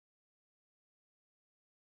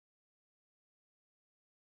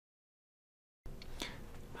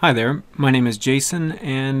Hi there, my name is Jason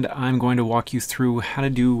and I'm going to walk you through how to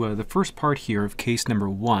do the first part here of case number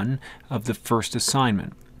 1 of the first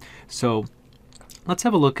assignment. So let's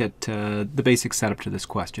have a look at the basic setup to this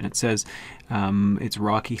question. It says it's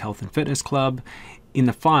Rocky Health and Fitness Club. In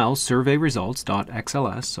the file survey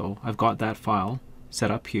results.xls, so I've got that file set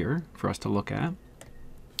up here for us to look at.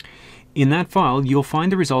 In that file, you'll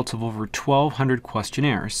find the results of over 1,200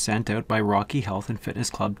 questionnaires sent out by Rocky Health and Fitness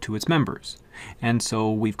Club to its members. And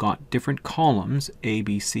so we've got different columns, A,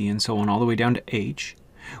 B, C, and so on, all the way down to H,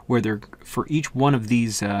 where they're, for each one of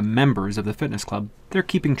these members of the fitness club, they're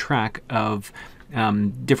keeping track of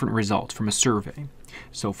different results from a survey.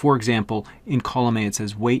 So for example, in column A it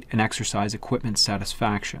says weight and exercise equipment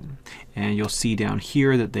satisfaction. And you'll see down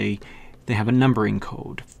here that they have a numbering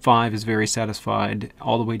code. 5 is very satisfied,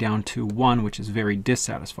 all the way down to 1, which is very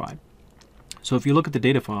dissatisfied. So if you look at the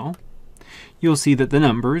data file, you'll see that the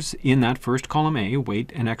numbers in that first column A,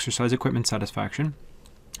 weight and exercise equipment satisfaction,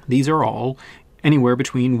 these are all anywhere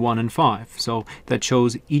between 1 and 5. So that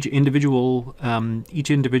shows each individual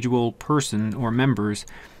person or member's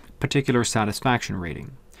particular satisfaction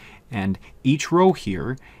rating. And each row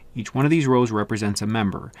here, each one of these rows represents a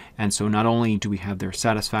member. And so not only do we have their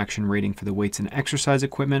satisfaction rating for the weights and exercise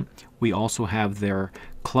equipment, we also have their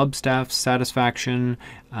club staff satisfaction,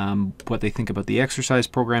 what they think about the exercise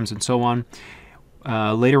programs, and so on.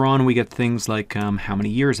 Later on, we get things like how many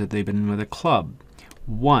years have they been with a club.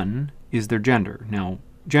 1 is their gender. Now,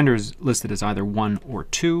 gender is listed as either 1 or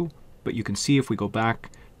 2, but you can see if we go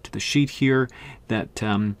back to the sheet here that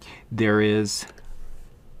there is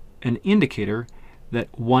an indicator that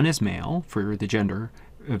 1 is male for the gender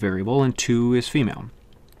variable and 2 is female.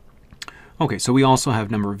 Okay, so we also have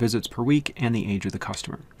number of visits per week and the age of the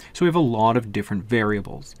customer. So we have a lot of different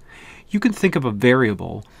variables. You can think of a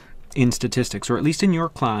variable in statistics, or at least in your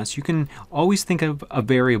class, you can always think of a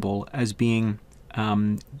variable as being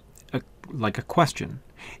like a question.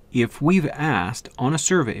 If we've asked on a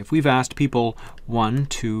survey, if we've asked people 1,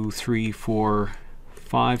 2, 3, 4,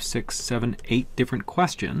 5, 6, 7, 8 different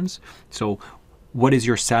questions, so what is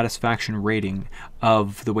your satisfaction rating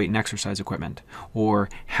of the weight and exercise equipment? Or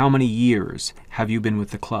how many years have you been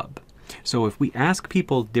with the club? So if we ask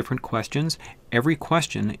people different questions, every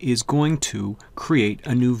question is going to create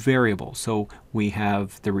a new variable. So we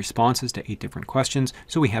have the responses to 8 different questions,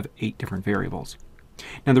 so we have 8 different variables.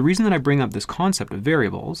 Now the reason that I bring up this concept of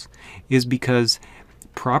variables is because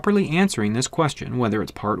properly answering this question, whether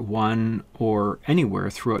it's part 1 or anywhere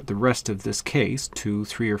throughout the rest of this case, 2,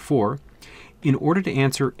 3, or 4, in order to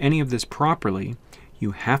answer any of this properly,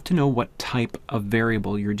 you have to know what type of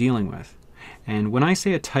variable you're dealing with. And when I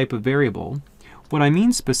say a type of variable, what I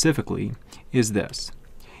mean specifically is this.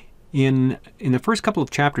 In the first couple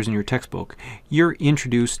of chapters in your textbook, you're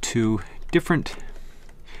introduced to different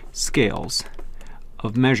scales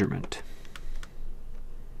of measurement.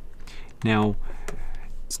 Now,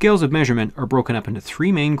 scales of measurement are broken up into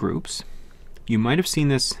 3 main groups. You might have seen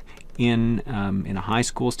this in a high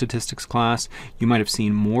school statistics class. You might have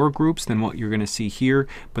seen more groups than what you're going to see here,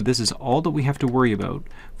 but this is all that we have to worry about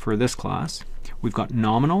for this class. We've got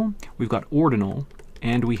nominal, we've got ordinal,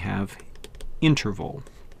 and we have interval.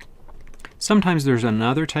 Sometimes there's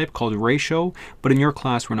another type called ratio, but in your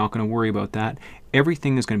class we're not going to worry about that.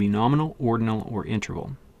 Everything is going to be nominal, ordinal, or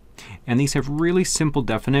interval. And these have really simple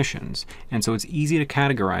definitions, and so it's easy to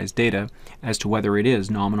categorize data as to whether it is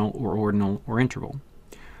nominal or ordinal or interval.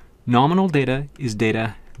 Nominal data is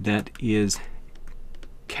data that is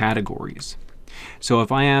categories. So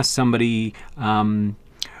if I ask somebody,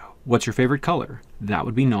 what's your favorite color? That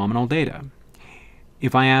would be nominal data.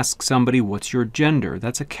 If I ask somebody, what's your gender?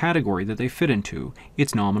 That's a category that they fit into.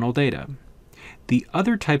 It's nominal data. The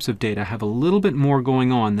other types of data have a little bit more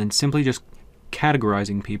going on than simply just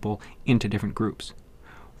categorizing people into different groups.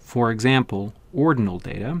 For example, ordinal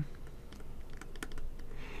data.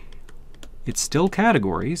 It's still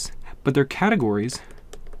categories, but they're categories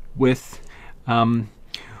with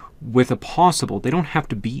a possible. They don't have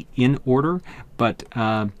to be in order, but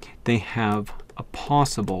they have a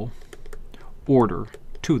possible order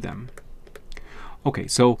to them. Okay,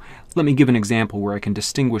 so let me give an example where I can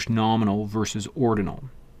distinguish nominal versus ordinal.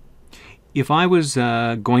 If I was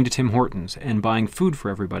going to Tim Hortons and buying food for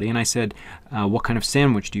everybody, and I said, what kind of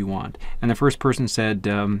sandwich do you want? And the first person said,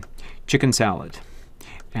 chicken salad.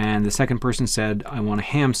 And the second person said, I want a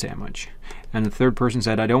ham sandwich. And the third person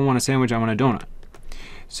said, I don't want a sandwich, I want a donut.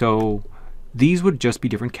 So these would just be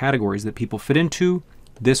different categories that people fit into.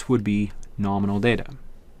 This would be nominal data.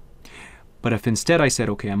 But if instead I said,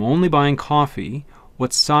 okay, I'm only buying coffee,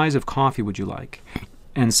 what size of coffee would you like?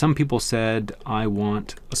 And some people said, I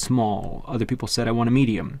want a small. Other people said, I want a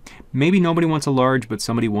medium. Maybe nobody wants a large, but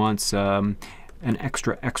somebody wants an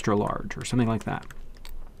extra, extra large or something like that.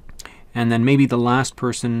 And then maybe the last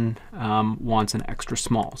person wants an extra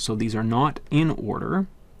small. So these are not in order,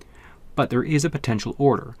 but there is a potential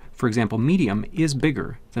order. For example, medium is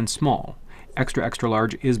bigger than small. Extra, extra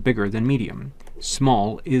large is bigger than medium.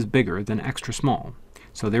 Small is bigger than extra small.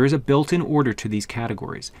 So there is a built-in order to these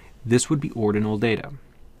categories. This would be ordinal data.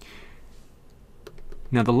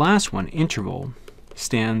 Now the last one, interval,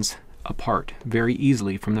 stands apart very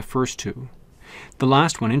easily from the first two. The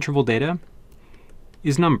last one, interval data,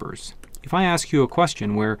 is numbers. If I ask you a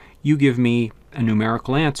question where you give me a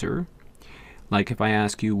numerical answer, like if I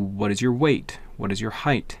ask you, what is your weight? What is your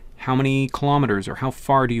height? How many kilometers or how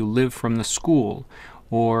far do you live from the school?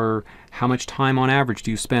 Or how much time on average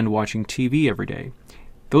do you spend watching TV every day?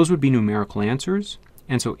 Those would be numerical answers,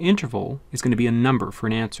 and so interval is going to be a number for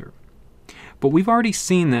an answer. But we've already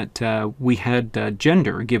seen that we had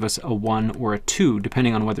gender give us a 1 or a 2,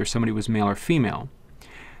 depending on whether somebody was male or female.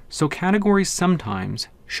 So categories sometimes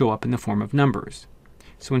show up in the form of numbers.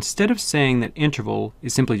 So instead of saying that interval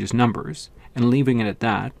is simply just numbers and leaving it at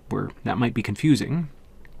that, where that might be confusing,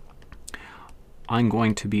 I'm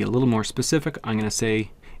going to be a little more specific. I'm going to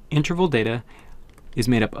say interval data is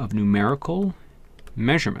made up of numerical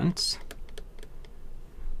measurements,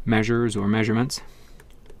 measures or measurements,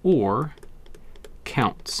 or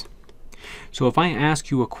counts. So if I ask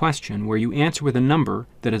you a question where you answer with a number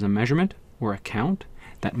that is a measurement or a count,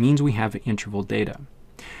 that means we have interval data.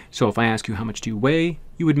 So if I ask you how much do you weigh,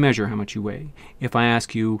 you would measure how much you weigh. If I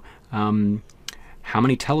ask you how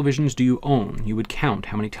many televisions do you own, you would count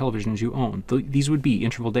how many televisions you own. These would be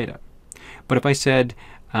interval data. But if I said,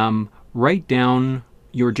 write down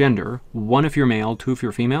your gender, 1 if you're male, 2 if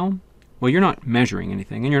you're female, well, you're not measuring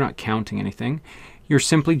anything and you're not counting anything. You're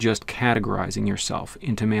simply just categorizing yourself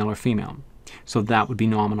into male or female. So that would be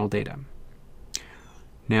nominal data.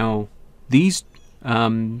 Now, these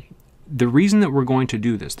the reason that we're going to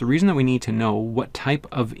do this, the reason that we need to know what type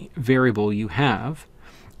of variable you have,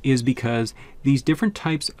 is because these different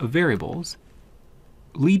types of variables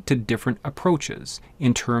lead to different approaches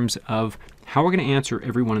in terms of how we're going to answer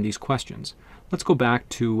every one of these questions. Let's go back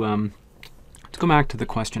to the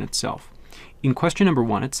question itself. In question number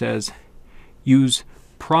 1, it says, use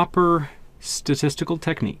proper statistical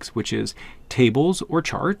techniques, which is tables or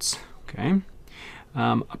charts, okay,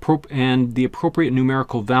 and the appropriate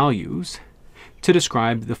numerical values to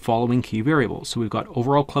describe the following key variables. So we've got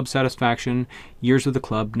overall club satisfaction, years of the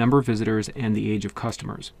club, number of visitors, and the age of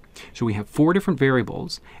customers. So we have 4 different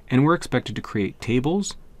variables, and we're expected to create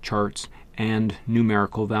tables, charts, and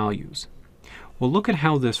numerical values. Well, look at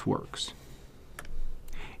how this works.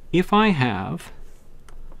 If I have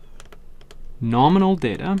nominal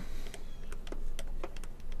data,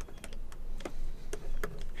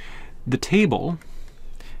 the table,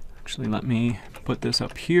 actually let me put this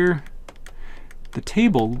up here, the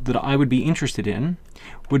table that I would be interested in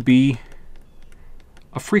would be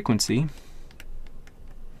a frequency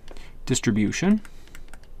distribution,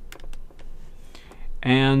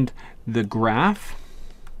 and the graph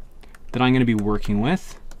that I'm going to be working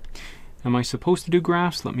with. Am I supposed to do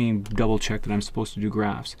graphs? Let me double check that I'm supposed to do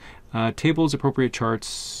graphs. Tables, appropriate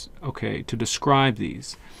charts, okay, to describe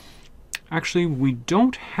these. Actually, we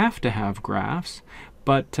don't have to have graphs,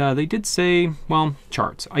 but they did say, well,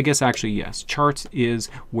 charts. I guess actually, yes, charts is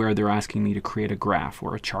where they're asking me to create a graph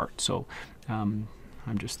or a chart. So I'm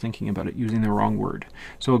just thinking about it using the wrong word.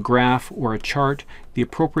 So a graph or a chart, the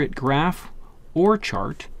appropriate graph or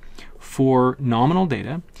chart for nominal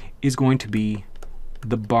data is going to be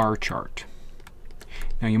the bar chart.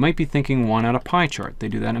 Now you might be thinking, why not a pie chart? They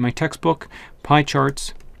do that in my textbook. Pie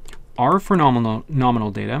charts are for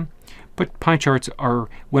nominal data, but pie charts are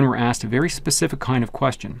when we're asked a very specific kind of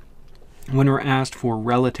question, when we're asked for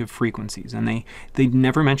relative frequencies. And they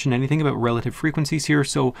never mention anything about relative frequencies here,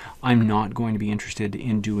 so I'm not going to be interested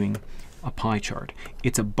in doing a pie chart.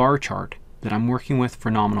 It's a bar chart that I'm working with for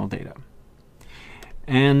nominal data.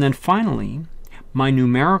 And then finally, my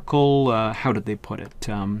numerical, how did they put it?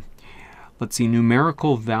 Let's see,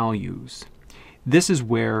 numerical values. This is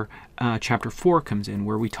where Chapter 4 comes in,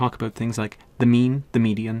 where we talk about things like the mean, the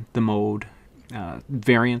median, the mode,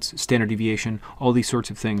 variance, standard deviation, all these sorts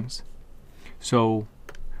of things. So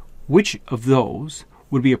which of those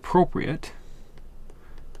would be appropriate?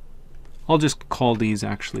 I'll just call these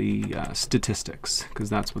actually statistics, because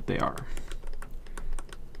that's what they are.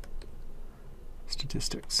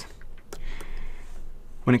 Statistics.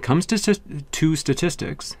 When it comes to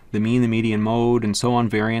statistics, the mean, the median, mode, and so on,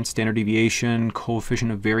 variance, standard deviation,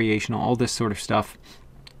 coefficient of variation, all this sort of stuff,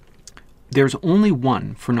 there's only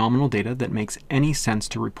one for nominal data that makes any sense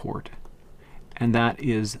to report, and that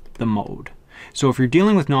is the mode. So if you're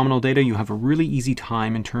dealing with nominal data, you have a really easy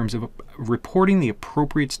time in terms of reporting the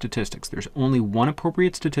appropriate statistics. There's only one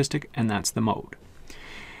appropriate statistic, and that's the mode.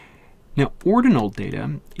 Now, ordinal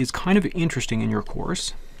data is kind of interesting in your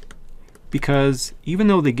course, because even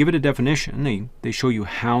though they give it a definition, they show you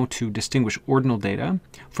how to distinguish ordinal data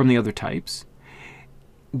from the other types,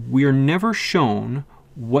 we're never shown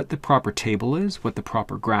what the proper table is, what the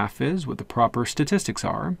proper graph is, what the proper statistics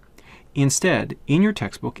are. Instead, in your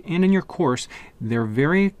textbook and in your course, they're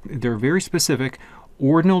very specific.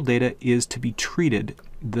 Ordinal data is to be treated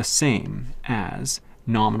the same as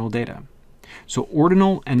nominal data. So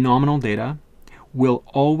ordinal and nominal data will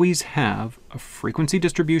always have a frequency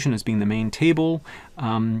distribution as being the main table,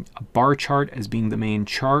 a bar chart as being the main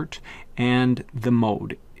chart, and the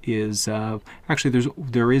mode is actually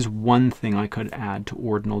there is one thing I could add to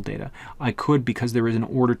ordinal data. I could, because there is an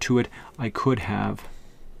order to it, I could have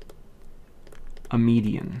a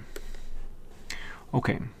median.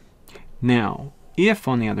 Okay, now if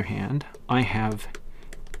on the other hand I have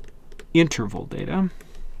interval data,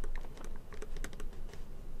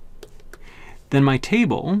 then my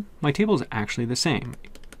table is actually the same.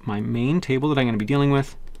 My main table that I'm going to be dealing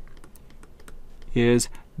with is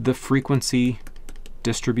the frequency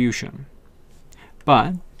distribution.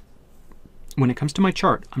 But when it comes to my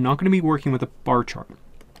chart, I'm not going to be working with a bar chart.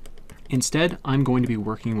 Instead, I'm going to be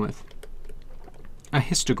working with a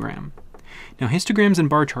histogram. Now, histograms and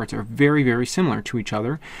bar charts are very, very similar to each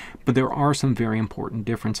other, but there are some very important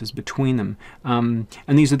differences between them. And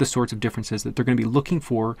these are the sorts of differences that they're going to be looking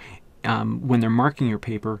for when they're marking your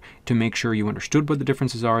paper to make sure you understood what the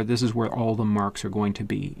differences are. This is where all the marks are going to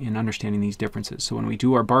be in understanding these differences. So when we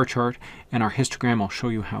do our bar chart and our histogram, I'll show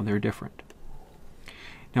you how they're different.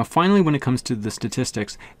 Now finally, when it comes to the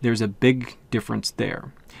statistics, there's a big difference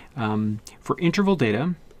there. For interval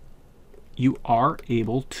data, you are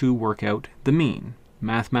able to work out the mean.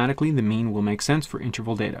 Mathematically, the mean will make sense for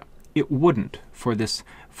interval data. It wouldn't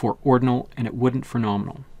for ordinal, and it wouldn't for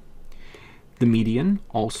nominal. The median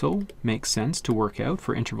also makes sense to work out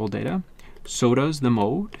for interval data. So does the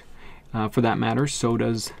mode. For that matter, so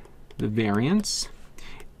does the variance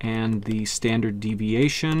and the standard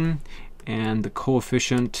deviation and the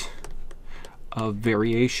coefficient of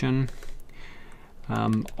variation.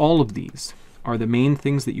 All of these are the main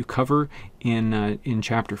things that you cover in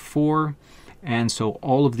Chapter 4. And so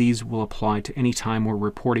all of these will apply to any time we're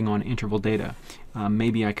reporting on interval data.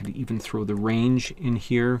 Maybe I could even throw the range in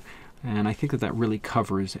here. And I think that really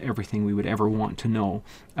covers everything we would ever want to know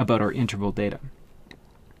about our interval data.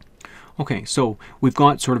 Okay, so we've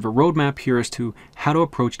got sort of a roadmap here as to how to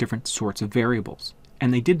approach different sorts of variables.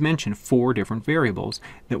 And they did mention 4 different variables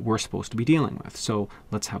that we're supposed to be dealing with. So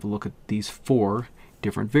let's have a look at these 4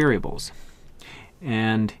 different variables.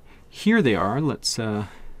 And here they are. Let's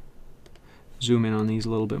zoom in on these a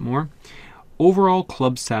little bit more. Overall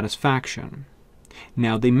club satisfaction.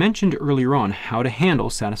 Now, they mentioned earlier on how to handle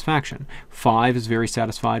satisfaction. 5 is very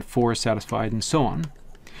satisfied, 4 is satisfied, and so on.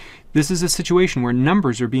 This is a situation where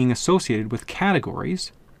numbers are being associated with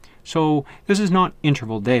categories. So this is not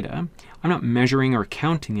interval data. I'm not measuring or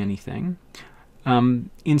counting anything.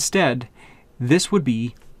 Instead, this would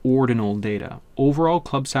be ordinal data. Overall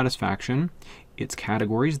club satisfaction, it's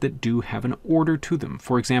categories that do have an order to them.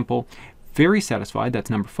 For example, very satisfied, that's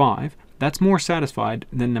number 5. That's more satisfied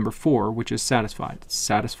than number 4, which is satisfied.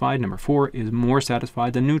 Satisfied, number 4, is more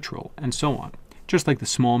satisfied than neutral, and so on. Just like the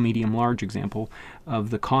small, medium, large example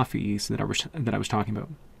of the coffees that I was talking about.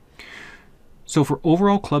 So for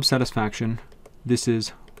overall club satisfaction, this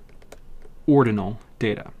is ordinal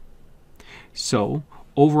data. So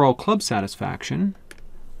overall club satisfaction,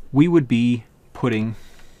 we would be putting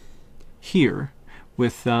here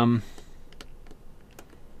with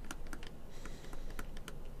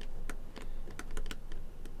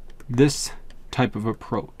this type of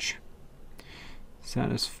approach.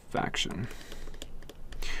 Satisfaction.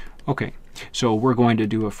 Okay, so we're going to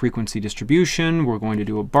do a frequency distribution, we're going to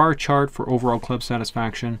do a bar chart for overall club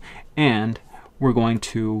satisfaction, and we're going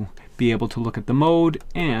to be able to look at the mode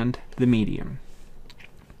and the median,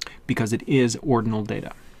 because it is ordinal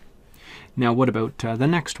data. Now what about the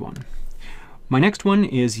next one? My next one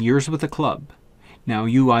is years with a club. Now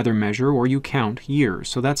you either measure or you count years,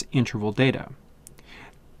 so that's interval data.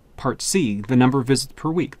 Part C, the number of visits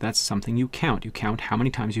per week, that's something you count. You count how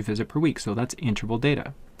many times you visit per week, so that's interval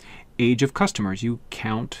data. Age of customers, you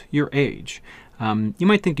count your age. You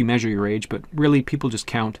might think you measure your age, but really people just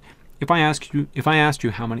count. If I asked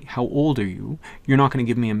you how old are you, you're not going to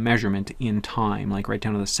give me a measurement in time, like right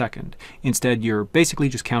down to the second. Instead, you're basically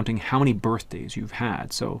just counting how many birthdays you've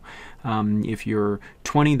had. So if you're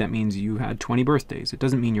 20, that means you had 20 birthdays. It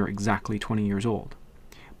doesn't mean you're exactly 20 years old.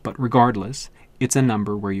 But regardless, it's a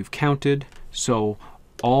number where you've counted. So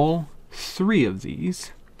all three of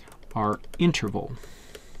these are interval.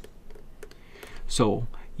 So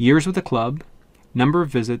years with the club, number of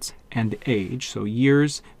visits, and age. So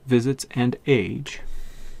years, visits, and age.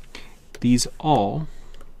 These all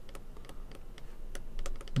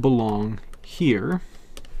belong here.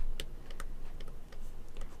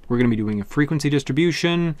 We're going to be doing a frequency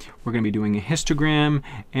distribution, we're going to be doing a histogram,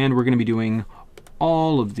 and we're going to be doing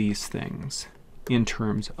all of these things in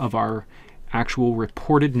terms of our actual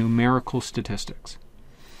reported numerical statistics.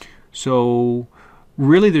 So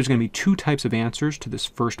really there's going to be two types of answers to this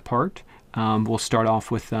first part. We'll start off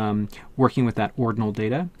with working with that ordinal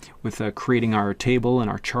data, with creating our table and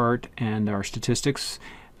our chart and our statistics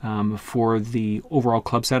for the overall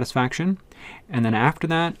club satisfaction. And then after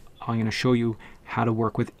that, I'm going to show you how to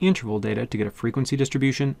work with interval data to get a frequency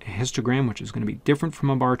distribution, a histogram, which is going to be different from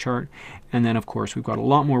a bar chart. And then, of course, we've got a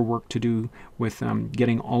lot more work to do with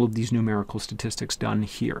getting all of these numerical statistics done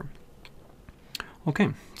here. Okay,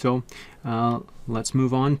 so let's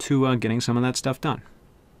move on to getting some of that stuff done.